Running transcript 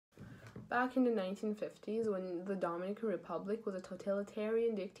Back in the 1950s, when the Dominican Republic was a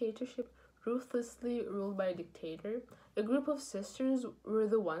totalitarian dictatorship ruthlessly ruled by a dictator, a group of sisters were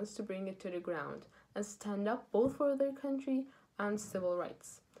the ones to bring it to the ground and stand up both for their country and civil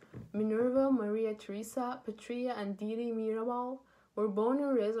rights. Minerva, Maria Teresa, Patria, and Didi Mirabal were born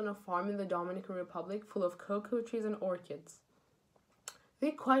and raised on a farm in the Dominican Republic full of cocoa trees and orchids.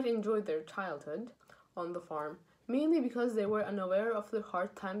 They quite enjoyed their childhood on the farm, mainly because they were unaware of the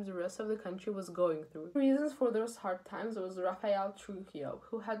hard times the rest of the country was going through. The reasons for those hard times was Rafael Trujillo,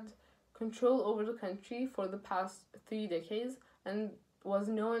 who had control over the country for the past 3 decades and was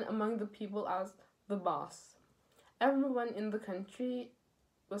known among the people as the boss. Everyone in the country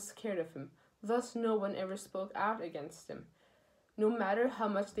was scared of him, thus no one ever spoke out against him, no matter how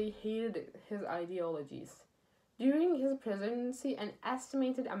much they hated his ideologies. During his presidency, an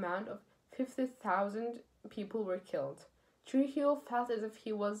estimated amount of 50,000 people were killed. Trujillo felt as if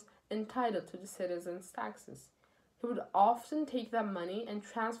he was entitled to the citizens' taxes. He would often take that money and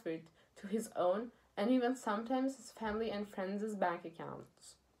transfer it to his own and even sometimes his family and friends' bank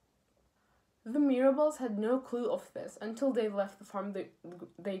accounts. The Mirabals had no clue of this until they left the farm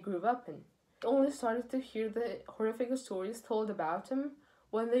they grew up in. They only started to hear the horrific stories told about him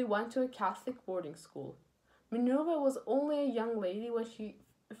when they went to a Catholic boarding school. Minerva was only a young lady when she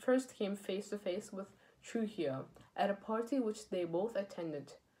first came face to face with Trujillo at a party which they both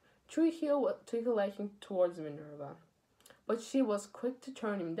attended. Trujillo took a liking towards Minerva, but she was quick to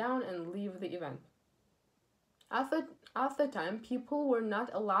turn him down and leave the event. At the time, people were not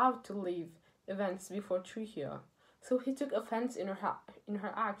allowed to leave events before Trujillo, so he took offense in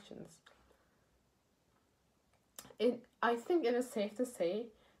her actions. I think it is safe to say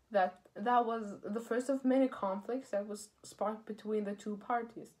that was the first of many conflicts that was sparked between the two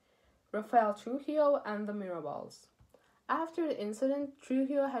parties, Rafael Trujillo and the Mirabals. After the incident,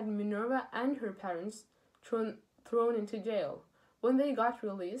 Trujillo had Minerva and her parents thrown into jail. When they got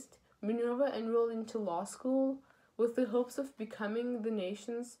released, Minerva enrolled into law school with the hopes of becoming the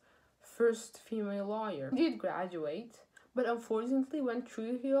nation's first female lawyer. She did graduate, but unfortunately when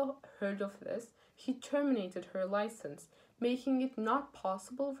Trujillo heard of this, he terminated her license, making it not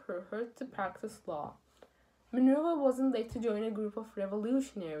possible for her to practice law. Minerva wasn't late to join a group of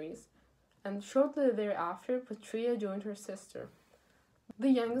revolutionaries, and shortly thereafter, Patria joined her sister. The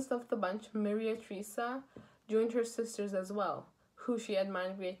youngest of the bunch, Maria Teresa, joined her sisters as well, who she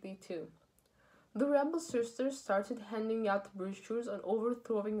admired greatly too. The rebel sisters started handing out brochures on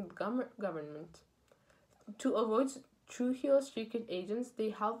overthrowing the government. To avoid Trujillo's secret agents, they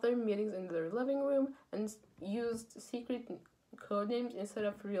held their meetings in their living room and used secret code names instead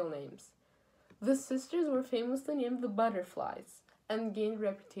of real names. The sisters were famously named the Butterflies and gained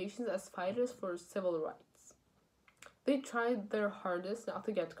reputations as fighters for civil rights. They tried their hardest not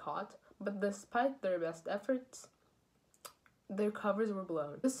to get caught, but despite their best efforts, their covers were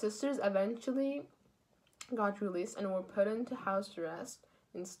blown. The sisters eventually got released and were put into house arrest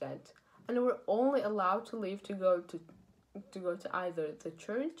instead, and were only allowed to leave to go to either the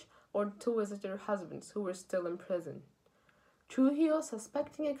church or to visit their husbands, who were still in prison. Trujillo,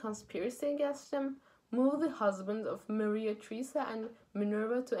 suspecting a conspiracy against them, moved the husbands of Maria Teresa and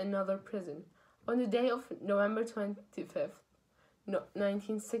Minerva to another prison. On the day of November 25th,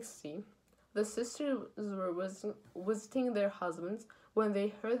 1960, the sisters were visiting their husbands when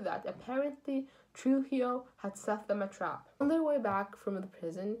they heard that apparently Trujillo had set them a trap. On their way back from the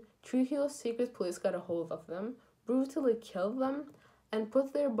prison, Trujillo's secret police got a hold of them, brutally killed them, and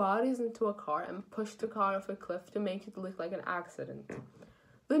put their bodies into a car and pushed the car off a cliff to make it look like an accident.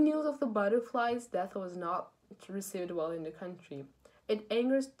 The news of the Butterflies' death was not received well in the country. It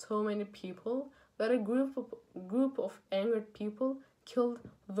angered so many people that a group of angered people killed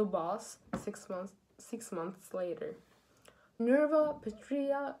the boss 6 months later. Minerva,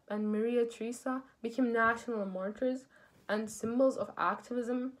 Patria, and Maria Teresa became national martyrs and symbols of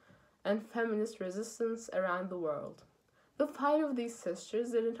activism and feminist resistance around the world. The fight of these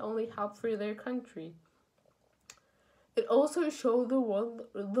sisters didn't only help free their country. It also showed the world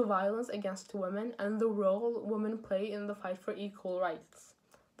the violence against women and the role women play in the fight for equal rights.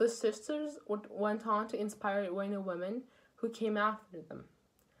 The sisters went on to inspire women who came after them.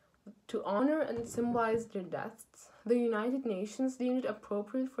 To honor and symbolize their deaths, the United Nations deemed it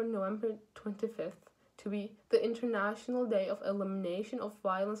appropriate for November 25th to be the International Day of Elimination of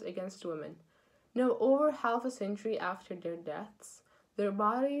Violence Against Women. Now, over half a century after their deaths, their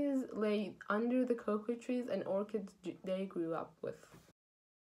bodies lay under the cocoa trees and orchids they grew up with.